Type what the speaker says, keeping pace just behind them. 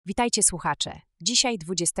Witajcie słuchacze. Dzisiaj,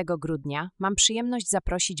 20 grudnia, mam przyjemność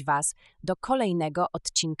zaprosić Was do kolejnego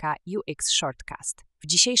odcinka UX Shortcast. W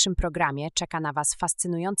dzisiejszym programie czeka na Was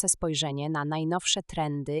fascynujące spojrzenie na najnowsze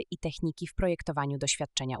trendy i techniki w projektowaniu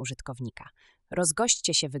doświadczenia użytkownika.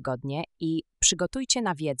 Rozgośćcie się wygodnie i przygotujcie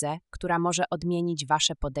na wiedzę, która może odmienić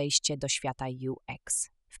Wasze podejście do świata UX.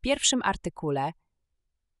 W pierwszym artykule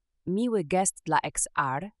Miły gest dla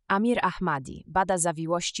XR, Amir Ahmadi bada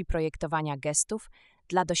zawiłości projektowania gestów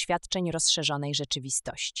dla doświadczeń rozszerzonej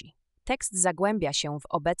rzeczywistości. Tekst zagłębia się w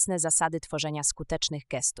obecne zasady tworzenia skutecznych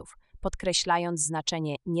gestów, podkreślając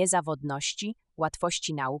znaczenie niezawodności,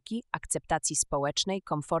 łatwości nauki, akceptacji społecznej,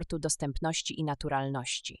 komfortu, dostępności i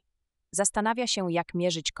naturalności. Zastanawia się, jak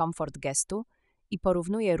mierzyć komfort gestu i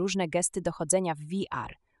porównuje różne gesty dochodzenia w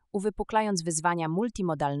VR, uwypuklając wyzwania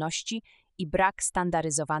multimodalności i brak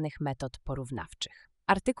standaryzowanych metod porównawczych.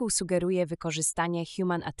 Artykuł sugeruje wykorzystanie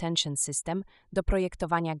Human Attention System do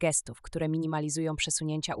projektowania gestów, które minimalizują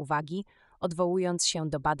przesunięcia uwagi, odwołując się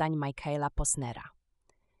do badań Michaela Posnera.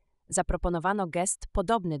 Zaproponowano gest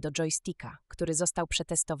podobny do joysticka, który został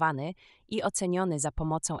przetestowany i oceniony za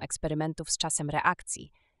pomocą eksperymentów z czasem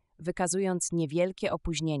reakcji, wykazując niewielkie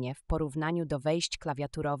opóźnienie w porównaniu do wejść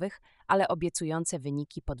klawiaturowych, ale obiecujące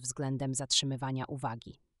wyniki pod względem zatrzymywania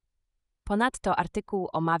uwagi. Ponadto artykuł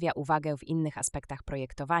omawia uwagę w innych aspektach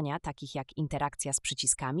projektowania, takich jak interakcja z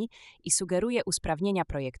przyciskami, i sugeruje usprawnienia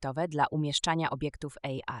projektowe dla umieszczania obiektów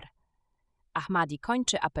AR. Ahmadi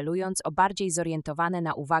kończy, apelując o bardziej zorientowane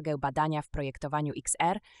na uwagę badania w projektowaniu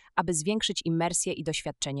XR, aby zwiększyć immersję i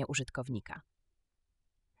doświadczenie użytkownika.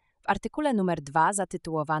 W artykule numer 2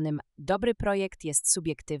 zatytułowanym Dobry projekt jest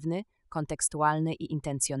subiektywny, kontekstualny i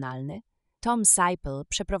intencjonalny, Tom Seipel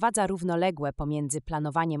przeprowadza równoległe pomiędzy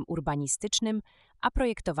planowaniem urbanistycznym a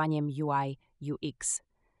projektowaniem UI UX.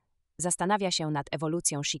 Zastanawia się nad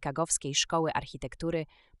ewolucją chicagowskiej szkoły architektury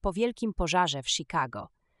po wielkim pożarze w Chicago,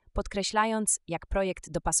 podkreślając, jak projekt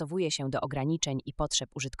dopasowuje się do ograniczeń i potrzeb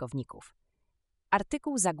użytkowników.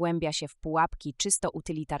 Artykuł zagłębia się w pułapki czysto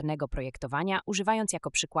utylitarnego projektowania, używając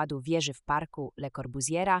jako przykładu wieży w parku Le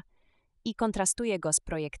Corbusiera i kontrastuje go z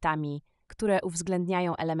projektami, które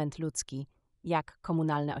uwzględniają element ludzki, jak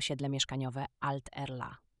komunalne osiedle mieszkaniowe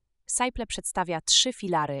Alt-Erla. Seipel przedstawia 3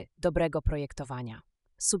 filary dobrego projektowania: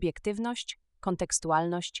 subiektywność,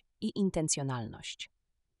 kontekstualność i intencjonalność.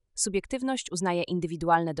 Subiektywność uznaje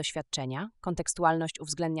indywidualne doświadczenia, kontekstualność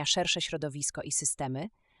uwzględnia szersze środowisko i systemy,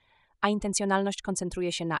 a intencjonalność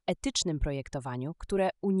koncentruje się na etycznym projektowaniu, które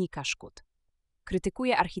unika szkód.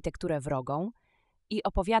 Krytykuje architekturę wrogą i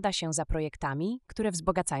opowiada się za projektami, które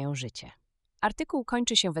wzbogacają życie. Artykuł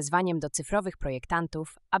kończy się wezwaniem do cyfrowych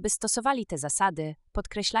projektantów, aby stosowali te zasady,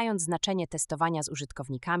 podkreślając znaczenie testowania z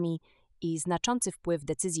użytkownikami i znaczący wpływ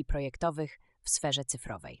decyzji projektowych w sferze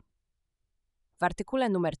cyfrowej. W artykule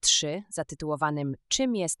numer 3, zatytułowanym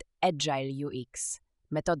Czym jest Agile UX?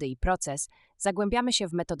 Metody i proces, zagłębiamy się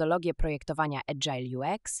w metodologię projektowania Agile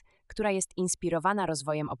UX, która jest inspirowana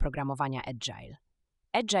rozwojem oprogramowania Agile.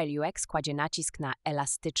 Agile UX kładzie nacisk na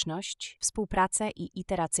elastyczność, współpracę i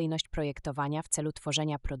iteracyjność projektowania w celu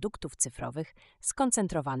tworzenia produktów cyfrowych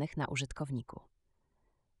skoncentrowanych na użytkowniku.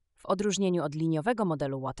 W odróżnieniu od liniowego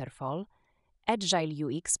modelu Waterfall, Agile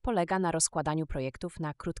UX polega na rozkładaniu projektów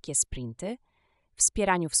na krótkie sprinty,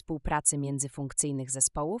 wspieraniu współpracy międzyfunkcyjnych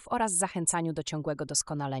zespołów oraz zachęcaniu do ciągłego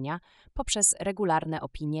doskonalenia poprzez regularne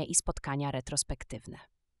opinie i spotkania retrospektywne.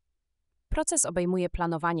 Proces obejmuje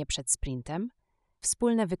planowanie przed sprintem,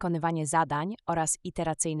 wspólne wykonywanie zadań oraz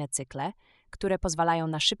iteracyjne cykle, które pozwalają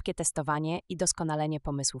na szybkie testowanie i doskonalenie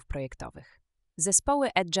pomysłów projektowych. Zespoły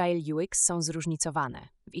Agile UX są zróżnicowane.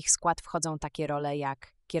 W ich skład wchodzą takie role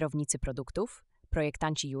jak kierownicy produktów,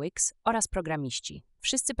 projektanci UX oraz programiści,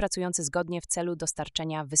 wszyscy pracujący zgodnie w celu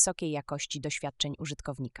dostarczenia wysokiej jakości doświadczeń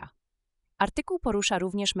użytkownika. Artykuł porusza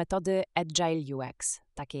również metody Agile UX,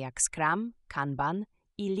 takie jak Scrum, Kanban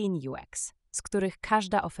i Lean UX, z których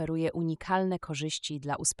każda oferuje unikalne korzyści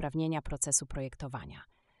dla usprawnienia procesu projektowania.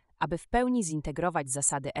 Aby w pełni zintegrować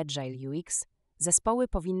zasady Agile UX, zespoły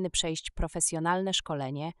powinny przejść profesjonalne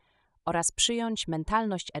szkolenie oraz przyjąć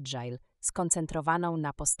mentalność Agile skoncentrowaną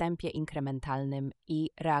na postępie inkrementalnym i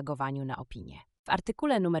reagowaniu na opinie. W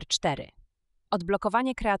artykule numer 4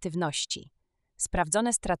 Odblokowanie kreatywności.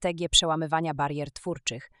 Sprawdzone strategie przełamywania barier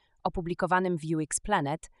twórczych, opublikowanym w UX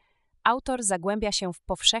Planet, autor zagłębia się w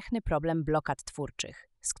powszechny problem blokad twórczych,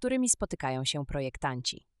 z którymi spotykają się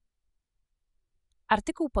projektanci.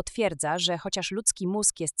 Artykuł potwierdza, że chociaż ludzki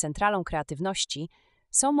mózg jest centralą kreatywności,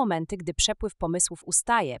 są momenty, gdy przepływ pomysłów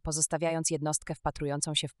ustaje, pozostawiając jednostkę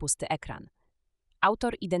wpatrującą się w pusty ekran.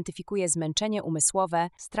 Autor identyfikuje zmęczenie umysłowe,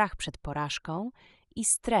 strach przed porażką i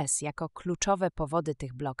stres jako kluczowe powody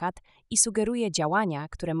tych blokad i sugeruje działania,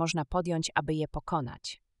 które można podjąć, aby je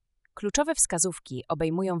pokonać. Kluczowe wskazówki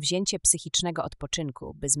obejmują wzięcie psychicznego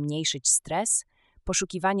odpoczynku, by zmniejszyć stres,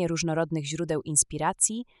 poszukiwanie różnorodnych źródeł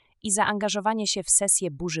inspiracji i zaangażowanie się w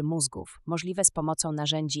sesje burzy mózgów, możliwe z pomocą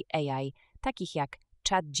narzędzi AI, takich jak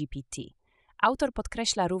ChatGPT. Autor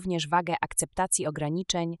podkreśla również wagę akceptacji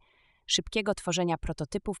ograniczeń, szybkiego tworzenia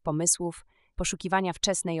prototypów pomysłów, poszukiwania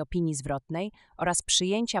wczesnej opinii zwrotnej oraz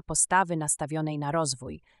przyjęcia postawy nastawionej na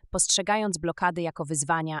rozwój, postrzegając blokady jako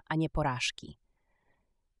wyzwania, a nie porażki.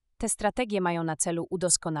 Te strategie mają na celu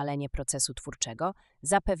udoskonalenie procesu twórczego,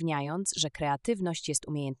 zapewniając, że kreatywność jest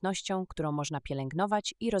umiejętnością, którą można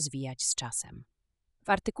pielęgnować i rozwijać z czasem. W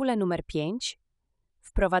artykule numer 5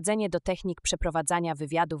 Wprowadzenie do technik przeprowadzania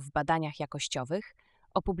wywiadów w badaniach jakościowych,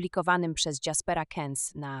 opublikowanym przez Jaspera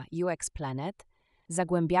Kens na UX Planet,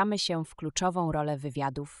 zagłębiamy się w kluczową rolę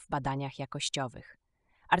wywiadów w badaniach jakościowych.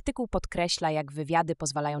 Artykuł podkreśla, jak wywiady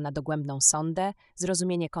pozwalają na dogłębną sondę,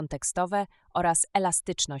 zrozumienie kontekstowe oraz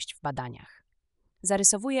elastyczność w badaniach.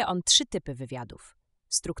 Zarysowuje on 3 typy wywiadów: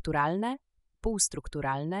 strukturalne,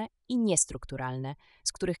 półstrukturalne i niestrukturalne,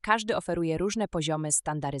 z których każdy oferuje różne poziomy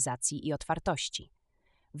standaryzacji i otwartości.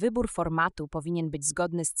 Wybór formatu powinien być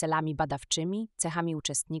zgodny z celami badawczymi, cechami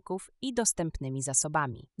uczestników i dostępnymi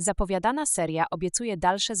zasobami. Zapowiadana seria obiecuje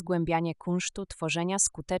dalsze zgłębianie kunsztu tworzenia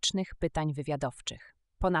skutecznych pytań wywiadowczych.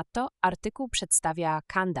 Ponadto artykuł przedstawia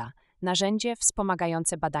Kanda, narzędzie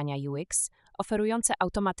wspomagające badania UX, oferujące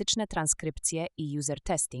automatyczne transkrypcje i user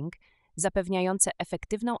testing, zapewniające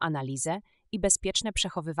efektywną analizę i bezpieczne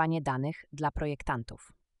przechowywanie danych dla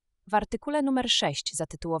projektantów. W artykule numer 6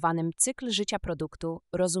 zatytułowanym Cykl życia produktu,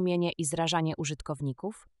 rozumienie i zrażanie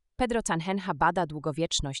użytkowników, Pedro Canhenha bada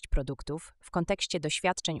długowieczność produktów w kontekście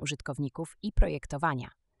doświadczeń użytkowników i projektowania.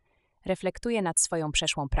 Reflektuje nad swoją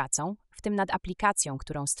przeszłą pracą, w tym nad aplikacją,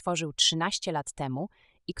 którą stworzył 13 lat temu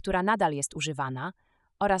i która nadal jest używana,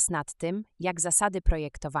 oraz nad tym, jak zasady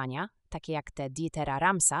projektowania, takie jak te Dietera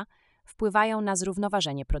Ramsa, wpływają na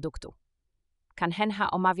zrównoważenie produktu.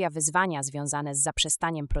 Canhenha omawia wyzwania związane z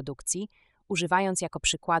zaprzestaniem produkcji, używając jako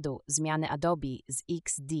przykładu zmiany Adobe z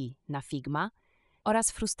XD na Figma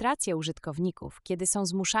oraz frustrację użytkowników, kiedy są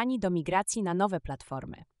zmuszani do migracji na nowe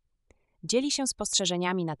platformy. Dzieli się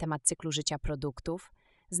spostrzeżeniami na temat cyklu życia produktów,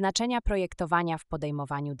 znaczenia projektowania w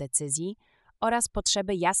podejmowaniu decyzji oraz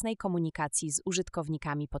potrzeby jasnej komunikacji z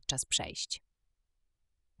użytkownikami podczas przejść.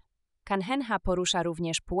 Canhenha porusza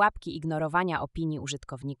również pułapki ignorowania opinii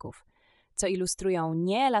użytkowników, co ilustrują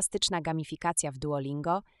nieelastyczna gamifikacja w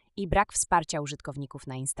Duolingo i brak wsparcia użytkowników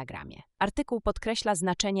na Instagramie. Artykuł podkreśla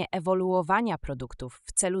znaczenie ewoluowania produktów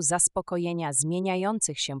w celu zaspokojenia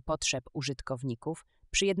zmieniających się potrzeb użytkowników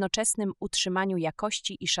przy jednoczesnym utrzymaniu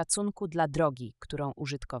jakości i szacunku dla drogi, którą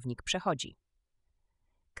użytkownik przechodzi.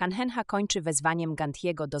 Canhenha kończy wezwaniem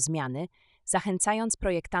Gantiego do zmiany, zachęcając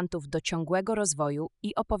projektantów do ciągłego rozwoju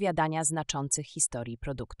i opowiadania znaczących historii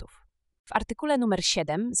produktów. W artykule numer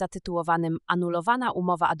 7, zatytułowanym Anulowana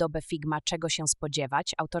umowa Adobe-Figma Czego się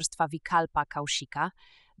spodziewać, autorstwa Vikalpa Kaushika,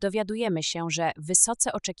 dowiadujemy się, że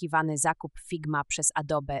wysoce oczekiwany zakup Figma przez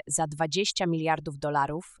Adobe za $20 miliardów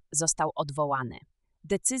został odwołany.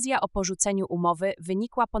 Decyzja o porzuceniu umowy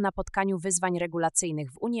wynikła po napotkaniu wyzwań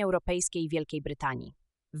regulacyjnych w Unii Europejskiej i Wielkiej Brytanii.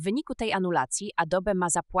 W wyniku tej anulacji Adobe ma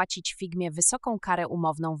zapłacić Figmie wysoką karę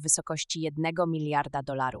umowną w wysokości $1 miliarda.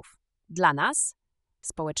 Dla nas,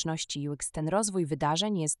 społeczności UX, ten rozwój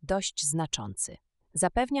wydarzeń jest dość znaczący.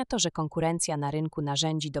 Zapewnia to, że konkurencja na rynku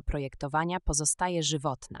narzędzi do projektowania pozostaje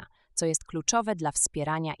żywotna, co jest kluczowe dla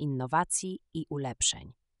wspierania innowacji i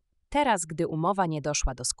ulepszeń. Teraz, gdy umowa nie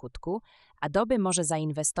doszła do skutku, Adobe może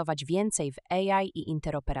zainwestować więcej w AI i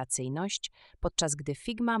interoperacyjność, podczas gdy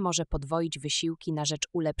Figma może podwoić wysiłki na rzecz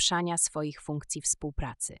ulepszania swoich funkcji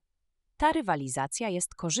współpracy. Ta rywalizacja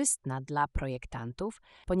jest korzystna dla projektantów,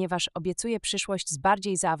 ponieważ obiecuje przyszłość z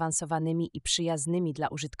bardziej zaawansowanymi i przyjaznymi dla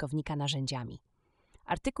użytkownika narzędziami.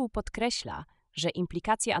 Artykuł podkreśla, że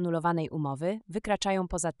implikacje anulowanej umowy wykraczają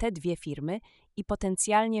poza te dwie firmy i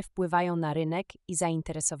potencjalnie wpływają na rynek i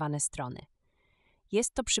zainteresowane strony.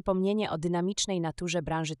 Jest to przypomnienie o dynamicznej naturze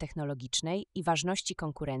branży technologicznej i ważności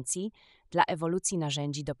konkurencji dla ewolucji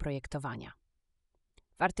narzędzi do projektowania.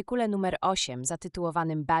 W artykule numer 8,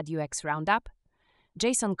 zatytułowanym Bad UX Roundup,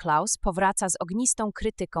 Jason Klaus powraca z ognistą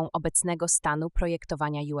krytyką obecnego stanu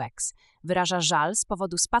projektowania UX. Wyraża żal z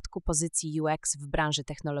powodu spadku pozycji UX w branży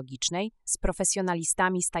technologicznej, z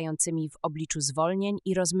profesjonalistami stającymi w obliczu zwolnień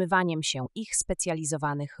i rozmywaniem się ich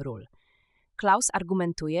specjalizowanych ról. Klaus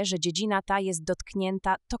argumentuje, że dziedzina ta jest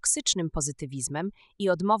dotknięta toksycznym pozytywizmem i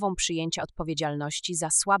odmową przyjęcia odpowiedzialności za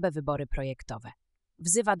słabe wybory projektowe.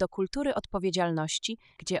 wzywa do kultury odpowiedzialności,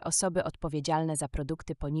 gdzie osoby odpowiedzialne za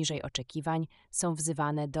produkty poniżej oczekiwań są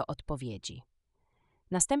wzywane do odpowiedzi.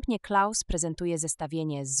 Następnie Klaus prezentuje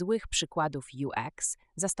zestawienie złych przykładów UX,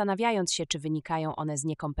 zastanawiając się, czy wynikają one z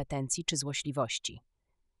niekompetencji czy złośliwości.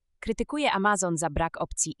 Krytykuje Amazon za brak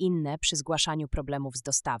opcji inne przy zgłaszaniu problemów z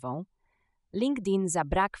dostawą, LinkedIn za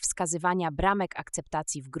brak wskazywania bramek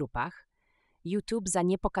akceptacji w grupach, YouTube za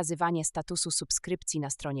niepokazywanie statusu subskrypcji na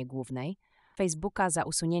stronie głównej, Facebooka za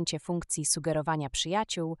usunięcie funkcji sugerowania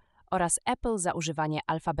przyjaciół oraz Apple za używanie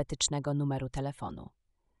alfabetycznego numeru telefonu.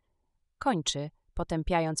 Kończy,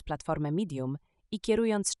 potępiając platformę Medium i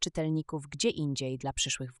kierując czytelników gdzie indziej dla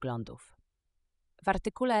przyszłych wglądów. W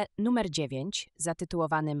artykule numer 9,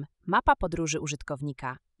 zatytułowanym Mapa podróży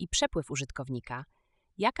użytkownika i przepływ użytkownika,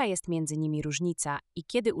 jaka jest między nimi różnica i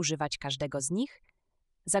kiedy używać każdego z nich,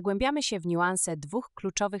 zagłębiamy się w niuanse dwóch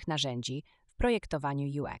kluczowych narzędzi w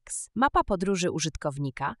projektowaniu UX. Mapa podróży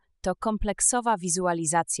użytkownika to kompleksowa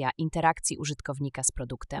wizualizacja interakcji użytkownika z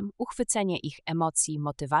produktem, uchwycenie ich emocji,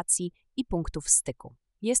 motywacji i punktów styku.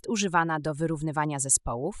 Jest używana do wyrównywania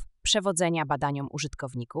zespołów, przewodzenia badaniom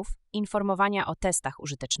użytkowników, informowania o testach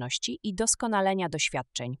użyteczności i doskonalenia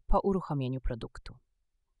doświadczeń po uruchomieniu produktu.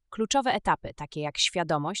 Kluczowe etapy, takie jak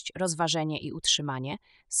świadomość, rozważenie i utrzymanie,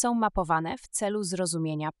 są mapowane w celu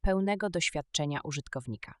zrozumienia pełnego doświadczenia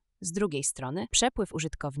użytkownika. Z drugiej strony, przepływ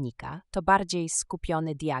użytkownika to bardziej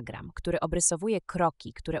skupiony diagram, który obrysowuje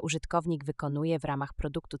kroki, które użytkownik wykonuje w ramach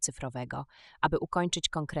produktu cyfrowego, aby ukończyć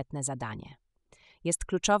konkretne zadanie. Jest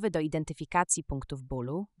kluczowy do identyfikacji punktów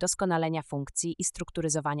bólu, doskonalenia funkcji i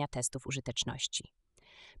strukturyzowania testów użyteczności.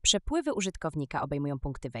 Przepływy użytkownika obejmują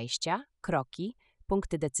punkty wejścia, kroki,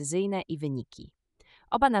 punkty decyzyjne i wyniki.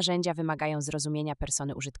 Oba narzędzia wymagają zrozumienia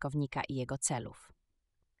persony użytkownika i jego celów,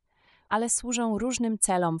 ale służą różnym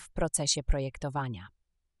celom w procesie projektowania.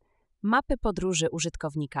 Mapy podróży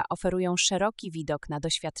użytkownika oferują szeroki widok na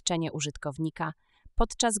doświadczenie użytkownika,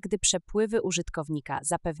 podczas gdy przepływy użytkownika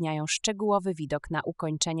zapewniają szczegółowy widok na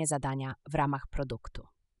ukończenie zadania w ramach produktu.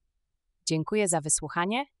 Dziękuję za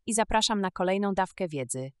wysłuchanie i zapraszam na kolejną dawkę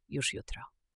wiedzy już jutro.